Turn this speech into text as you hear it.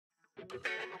सच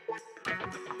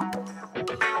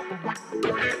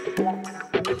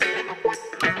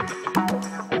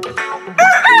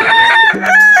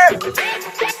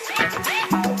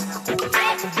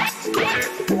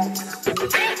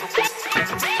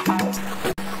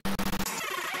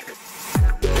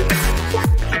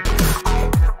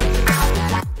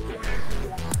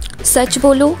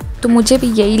बोलो तो मुझे भी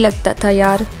यही लगता था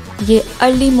यार, ये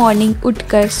अर्ली मॉर्निंग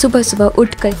उठकर सुबह सुबह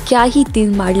उठकर क्या ही तीर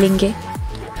मार लेंगे,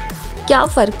 क्या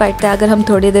फ़र्क पड़ता है अगर हम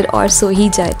थोड़ी देर और सो ही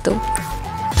जाए तो।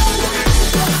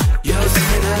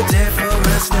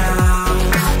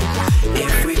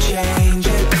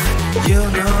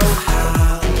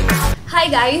 Hi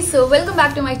guys, so welcome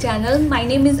back to my channel. My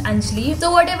name is Anjali. So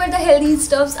whatever the healthy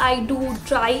stuffs I do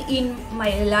try in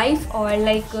my life or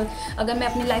like अगर मैं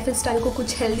अपनी लाइफ स्टाइल को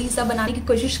कुछ हेल्दी सा बनाने की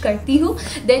कोशिश करती हूँ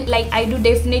then like I do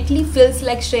definitely feels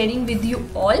like sharing with you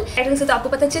all. Title से तो आपको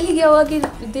पता चल ही गया होगा कि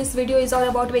this video is all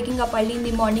about waking up early in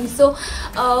the morning. So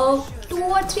 2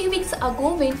 or 3 weeks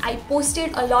ago when I posted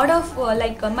a lot of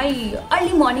my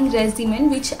early morning regimen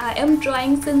which I am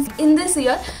trying since in this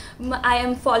year. I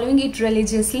am following it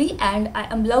religiously and I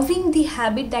am loving the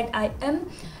habit that I am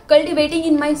cultivating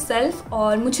in myself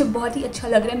और मुझे बहुत ही अच्छा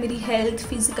लग रहा है मेरी health,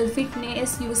 physical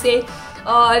fitness you से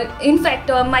और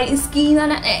in fact my skin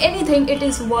and anything it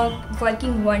is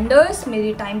working wonders.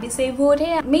 मेरे टाइम भी सेव हो रहे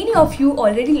हैं. Many of you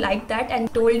already like that and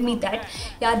told me that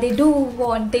या दे to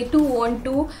want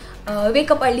to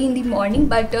wake up early in the morning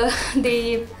but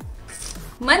they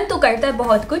मन तो करता है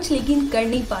बहुत कुछ लेकिन कर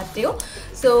नहीं पाते हो.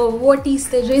 So what is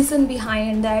the reason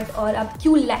behind that और आप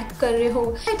क्यों लैक कर रहे हो.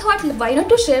 I thought why not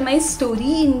to share my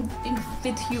story in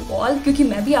with you all क्योंकि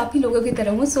मैं भी आप ही लोगों की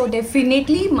तरह हूँ. So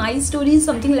definitely my story is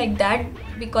something like that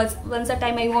because once a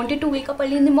time I wanted to wake up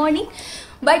early in the morning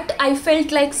but I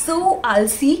felt like so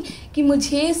आलसी कि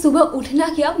मुझे सुबह उठना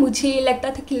क्या. मुझे लगता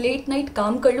था कि लेट नाइट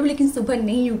काम कर लूँ लेकिन सुबह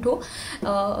नहीं उठो.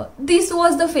 This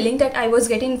was the feeling that I was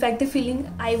getting. In fact the feeling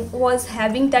I was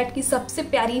having that कि सबसे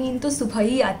प्यारी नींद तो सुबह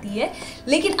ही आती है.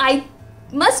 लेकिन आई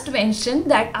must mention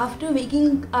that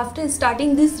after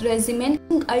starting this regimen,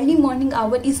 early morning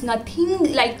hour is nothing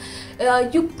like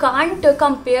you can't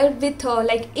compare with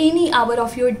like any hour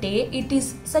of your day. It is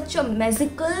such a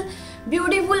magical,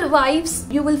 beautiful vibes.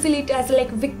 You will feel it as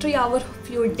like victory hour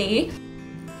of your day.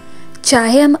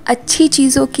 चाहे हम अच्छी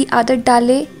चीज़ों की आदत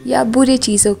डालें या बुरे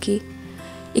चीज़ों की,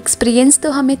 एक्सपीरियंस तो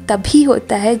हमें तभी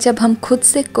होता है जब हम खुद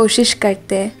से कोशिश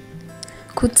करते हैं,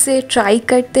 खुद से ट्राई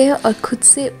करते हैं और खुद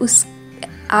से उस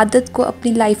आदत को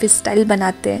अपनी लाइफ स्टाइल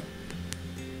बनाते हैं.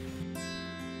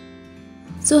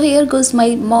 So here goes my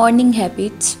morning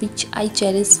habits which I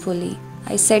cherish fully.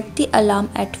 I set the alarm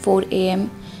at 4 AM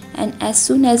and as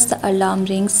soon as the alarm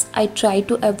rings, I try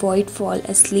to avoid fall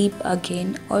asleep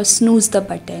again or snooze the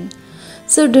button.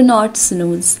 So do not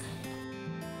snooze.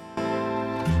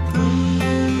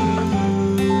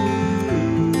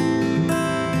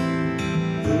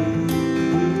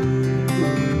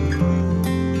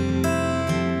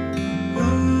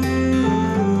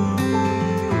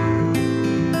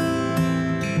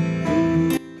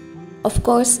 Of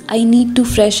course, I need to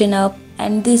freshen up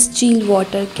and this chilled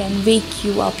water can wake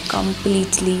you up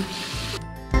completely.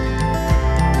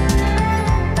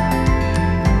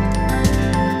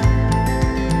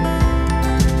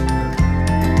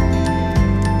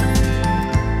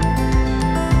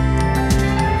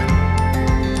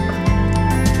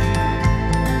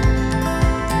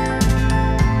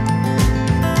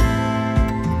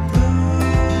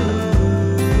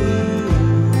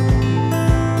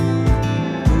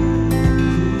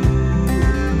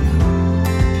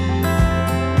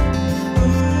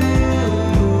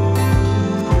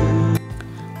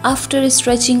 After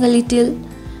stretching a little,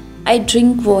 I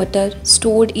drink water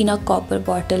stored in a copper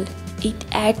bottle. It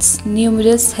adds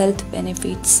numerous health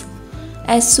benefits.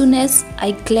 As soon as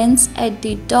I glance at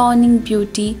the dawning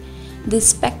beauty, the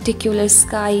spectacular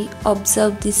sky,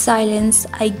 observe the silence,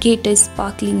 I get a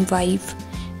sparkling vibe,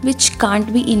 which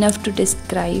can't be enough to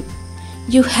describe.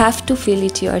 You have to feel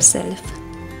it yourself.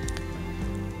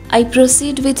 I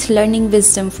proceed with learning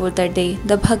wisdom for the day,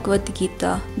 the Bhagavad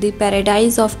Gita, the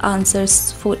paradise of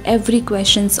answers for every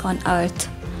questions on earth.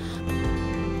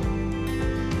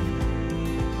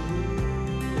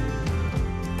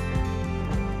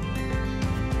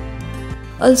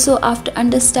 Also, after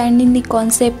understanding the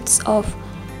concepts of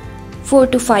 4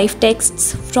 to 5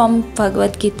 texts from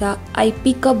Bhagavad Gita, I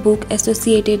pick a book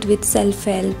associated with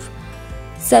self-help,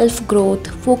 self-growth,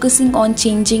 focusing on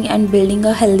changing and building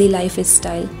a healthy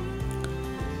lifestyle.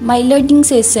 My learning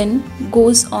session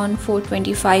goes on for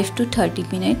 25 to 30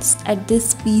 minutes. At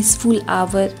this peaceful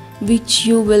hour, which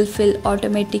you will feel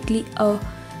automatically a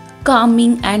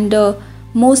calming and a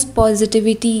most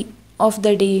positivity of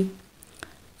the day.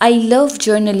 I love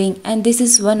journaling, and this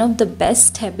is one of the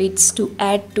best habits to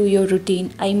add to your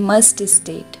routine, I must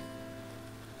state.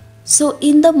 So,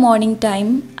 in the morning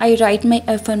time, I write my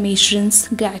affirmations,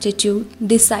 gratitude,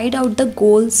 decide out the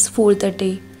goals for the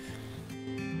day.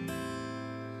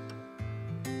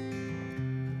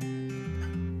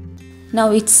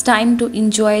 Now it's time to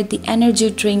enjoy the energy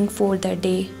drink for the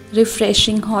day,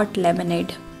 refreshing hot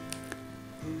lemonade.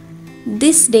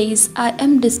 These days, I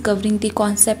am discovering the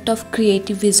concept of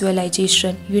creative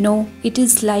visualization. It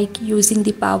is like using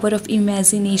the power of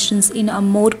imaginations in a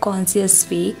more conscious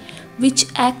way, which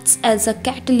acts as a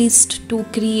catalyst to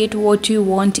create what you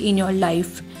want in your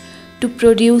life, to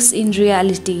produce in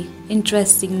reality.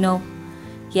 Interesting, no?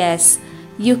 Yes,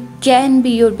 you can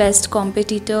be your best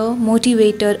competitor,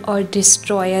 motivator, or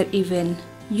destroyer even.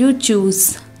 You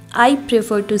choose. I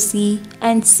prefer to see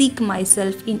and seek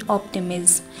myself in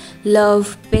optimism,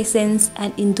 love, patience,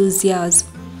 and enthusiasm.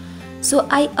 So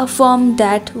I affirm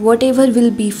that whatever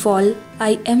will befall,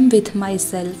 I am with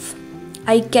myself.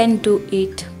 I can do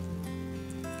it.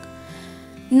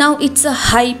 Now it's a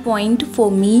high point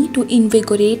for me to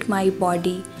invigorate my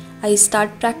body. I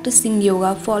start practicing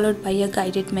yoga followed by a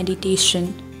guided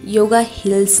meditation. Yoga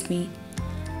heals me.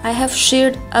 I have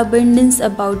shared abundance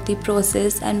about the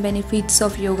process and benefits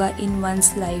of yoga in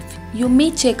one's life. You may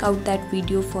check out that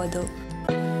video further.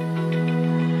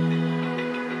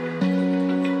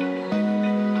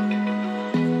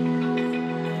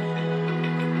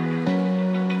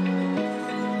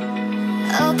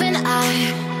 Open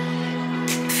eye,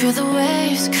 feel the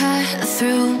waves cut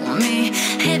through me,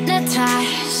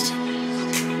 hypnotized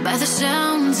by the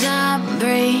sounds I'm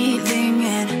breathing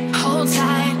in. Hold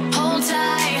tight,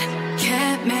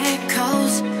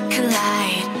 chemicals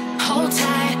collide. Hold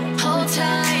tight, hold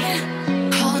tight,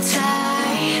 hold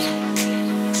tight.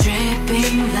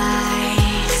 Dripping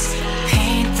lights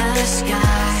paint the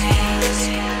skies.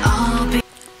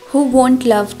 Who won't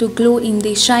love to glow in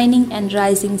the shining and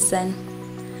rising sun?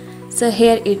 So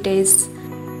here it is.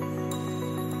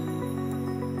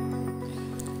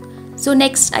 So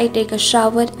next I take a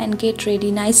shower and get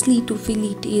ready nicely to feel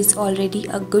it is already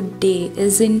a good day,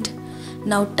 isn't?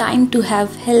 Now time to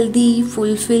have healthy,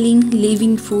 fulfilling,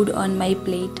 living food on my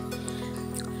plate.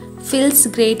 Feels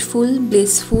grateful,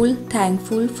 blissful,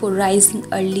 thankful for rising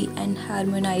early and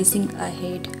harmonizing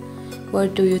ahead.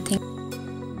 What do you think?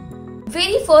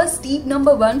 Very first tip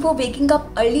number 1 for waking up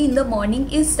early in the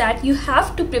morning is that you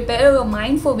have to prepare your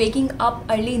mind for waking up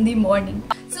early in the morning.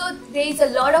 So there is a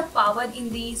lot of power in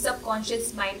the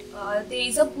subconscious mind. There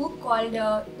is a book called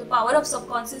The Power of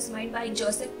Subconscious Mind by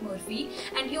Joseph Murphy,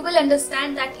 and you will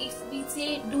understand that if we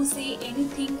say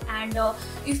anything and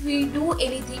if we do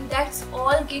anything, that's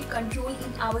all get control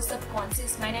in our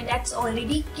subconscious mind, and that's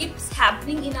already keeps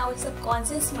happening in our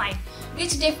subconscious mind,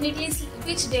 which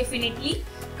definitely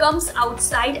comes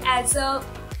outside as a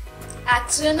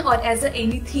action or as a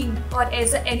anything or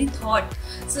as a any thought.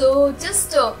 So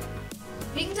just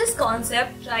bring this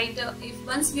concept, right? If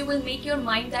once you will make your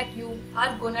mind that you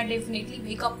are gonna definitely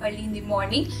wake up early in the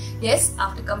morning, yes,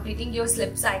 after completing your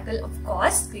sleep cycle, of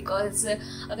course, because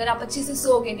अगर आप अच्छे से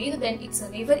सोओगे नहीं, then it's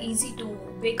never easy to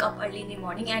wake up early in the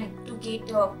morning and to get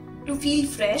to feel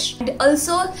fresh. And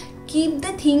also keep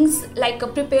the things like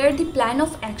prepare the plan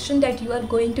of action that you are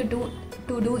going to do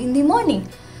in the morning.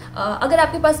 अगर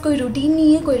आपके पास कोई routine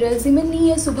नहीं है, कोई regiment नहीं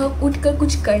है सुबह उठकर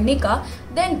कुछ करने का,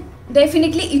 then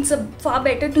definitely it's a far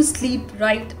better to sleep,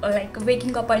 right? Like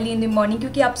waking up early in the morning,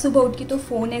 क्योंकि आप सुबह उठ के तो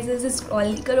फोन ऐसे स्क्रॉल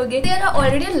नहीं करोगे. There are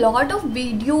already a lot of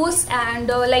videos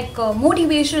and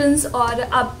motivations और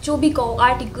आप जो भी कहो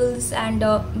articles and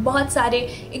बहुत सारे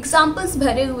examples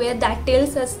भरे हुए हैं that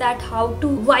tells us that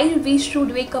why we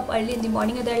should wake up early in the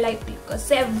morning. And there are like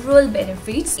several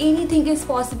benefits. Anything is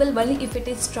possible only if it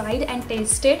is tried and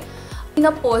tested in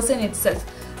a person itself.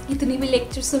 कितनी भी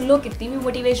lectures सुन लो, कितनी भी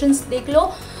motivations देख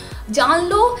लो, जान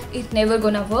लो, it never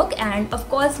gonna work. And of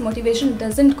course motivation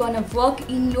doesn't gonna work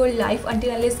in your life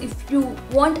until unless if you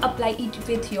won't apply it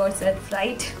with yourself,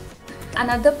 right?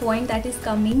 Another point that is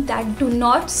coming, that do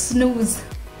not snooze.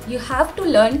 You have to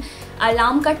learn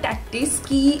alarm का tactics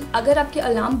कि अगर आपके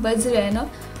alarm बज रहे हैं ना,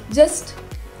 just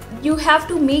you have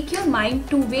to make your mind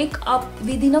to wake up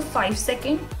within a 5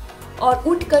 second और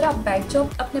उठ कर आप बैठ जाओ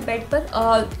अपने बेड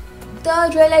पर.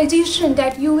 The realization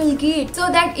that you will get, so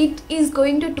that it is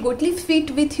going to totally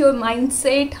fit with your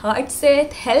mindset, heart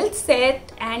set, health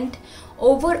set, and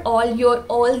overall your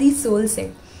all the soul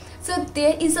set. So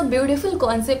there is a beautiful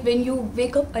concept when you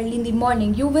wake up early in the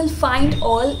morning. You will find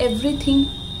everything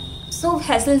so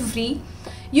hassle free.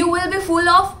 you will be full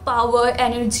of power,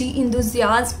 energy,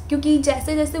 enthusiasm, क्योंकि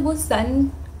जैसे जैसे वो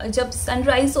जब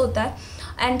sunrise होता है,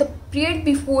 and the period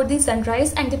before the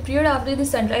sunrise and the period after the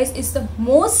sunrise is the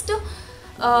most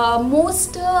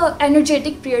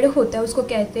energetic period होता है, उसको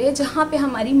कहते हैं, जहाँ पे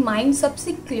हमारी माइंड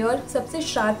सबसे क्लियर, सबसे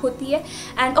शार्प होती है.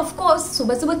 एंड ऑफ कोर्स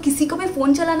सुबह सुबह किसी को भी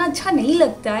फ़ोन चलाना अच्छा नहीं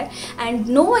लगता है, and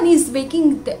no one is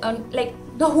waking, like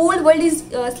the whole world is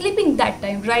sleeping that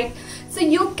time, right. So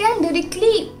you can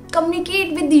directly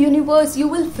communicate with the universe. You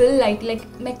will feel like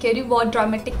मैं कह रही हूँ बहुत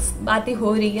ड्रामेटिक्स बातें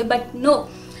हो रही है, but no,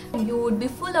 you would be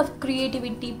full of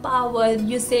creativity, power,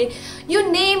 you say, you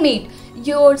name it,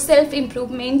 your self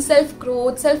improvement, self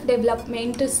growth, self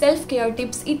development, self care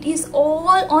tips, it is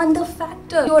all on the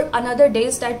factor. Your another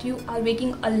days that you are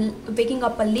waking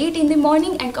up late in the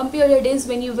morning, and compare the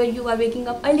days when you are waking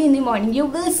up early in the morning,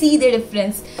 you will see the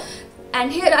difference.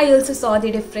 And here I also saw the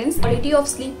difference. Quality of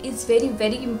sleep is very,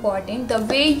 very important. The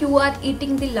way you are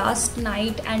eating the last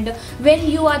night, and when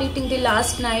you are eating the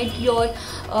last night, your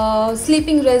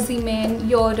sleeping regimen,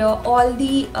 your all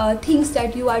the things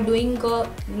that you are doing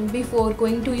before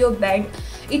going to your bed,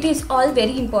 it is all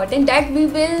very important. That we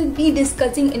will be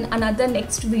discussing in another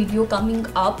next video coming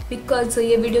up, because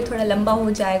ये video थोड़ा लंबा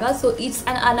हो जाएगा. So it's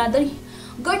another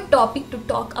good topic to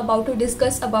talk about, to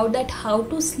discuss about that, how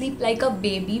to sleep like a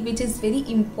baby, which is very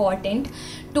important,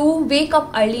 to wake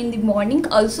up early in the morning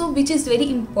also, which is very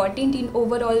important in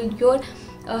overall your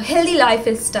healthy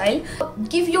lifestyle.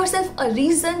 Give yourself a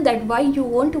reason that why you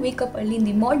want to wake up early in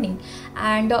the morning,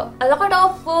 and a lot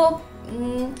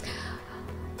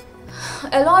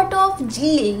of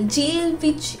jail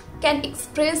which can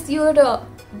express your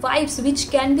vibes, which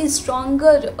can be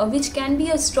stronger, which can be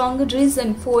a stronger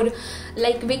reason for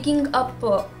like waking up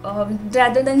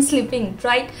rather than sleeping,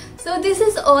 right? So this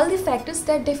is all the factors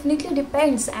that definitely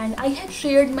depends, and I have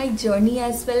shared my journey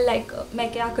as well, like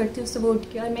मैं क्या करती हूँ सुबह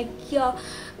उठ के, और मैं क्या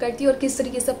करती हूँ और किस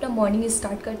तरीके से अपना मॉर्निंग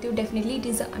स्टार्ट करती हूँ. Definitely it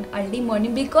is an early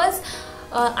morning, because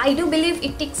I do believe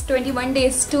it takes 21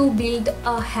 days to build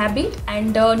a habit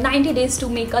and 90 days to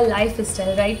make a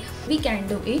lifestyle, right? We can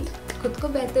do it. खुद को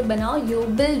बेहतर बनाओ. You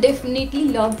will definitely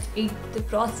love it. The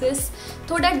process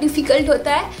थोड़ा difficult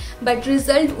होता है, but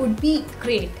result would be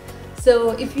great. So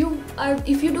if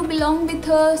you do belong with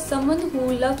someone who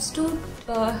loves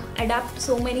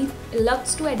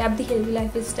to adapt the healthy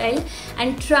lifestyle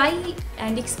and try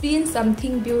and experience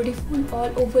something beautiful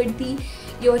all over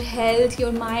your health,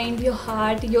 your mind, your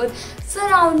heart, your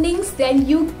surroundings, then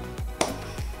you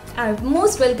are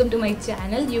most welcome to my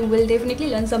channel. You will definitely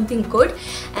learn something good,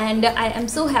 and I am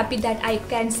so happy that I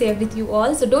can share with you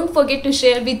all. So don't forget to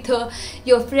share with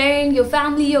your friend, your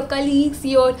family, your colleagues,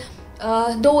 your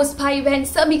दोस्त भाई बहन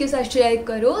सभी के साथ share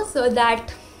करो, so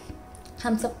that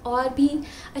हम सब और भी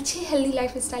अच्छे हेल्दी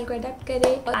लाइफ स्टाइल को अडेप्ट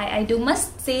करें. I do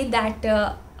must say that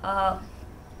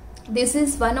this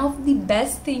is one of the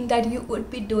best thing that you would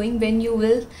be doing when you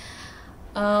will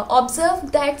observe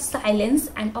that silence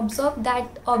and observe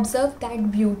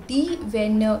that beauty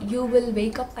when you will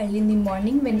wake up early in the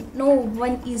morning, when no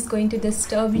one is going to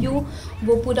disturb you.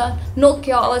 वो पूरा no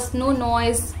chaos, no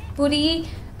noise, पूरी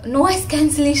noise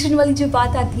cancellation वाली जो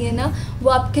बात आती है ना, वो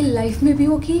आपके लाइफ में भी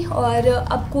होगी और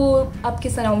आपको आपके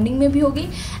सराउंडिंग में भी होगी,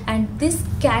 and this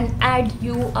can add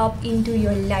you up into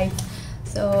your life.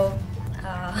 So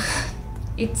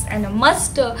it's an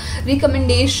must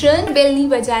recommendation. Bell नहीं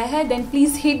बजाया है, then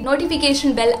please hit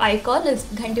notification bell icon, इस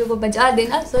घंटे को बजा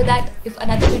देना, so that if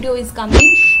another video is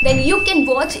coming then you can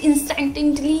watch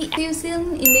instantly. See you soon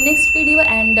in the next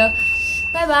video, and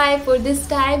bye bye for this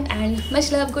time, and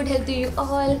much love, good health to you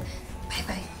all. Bye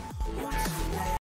bye.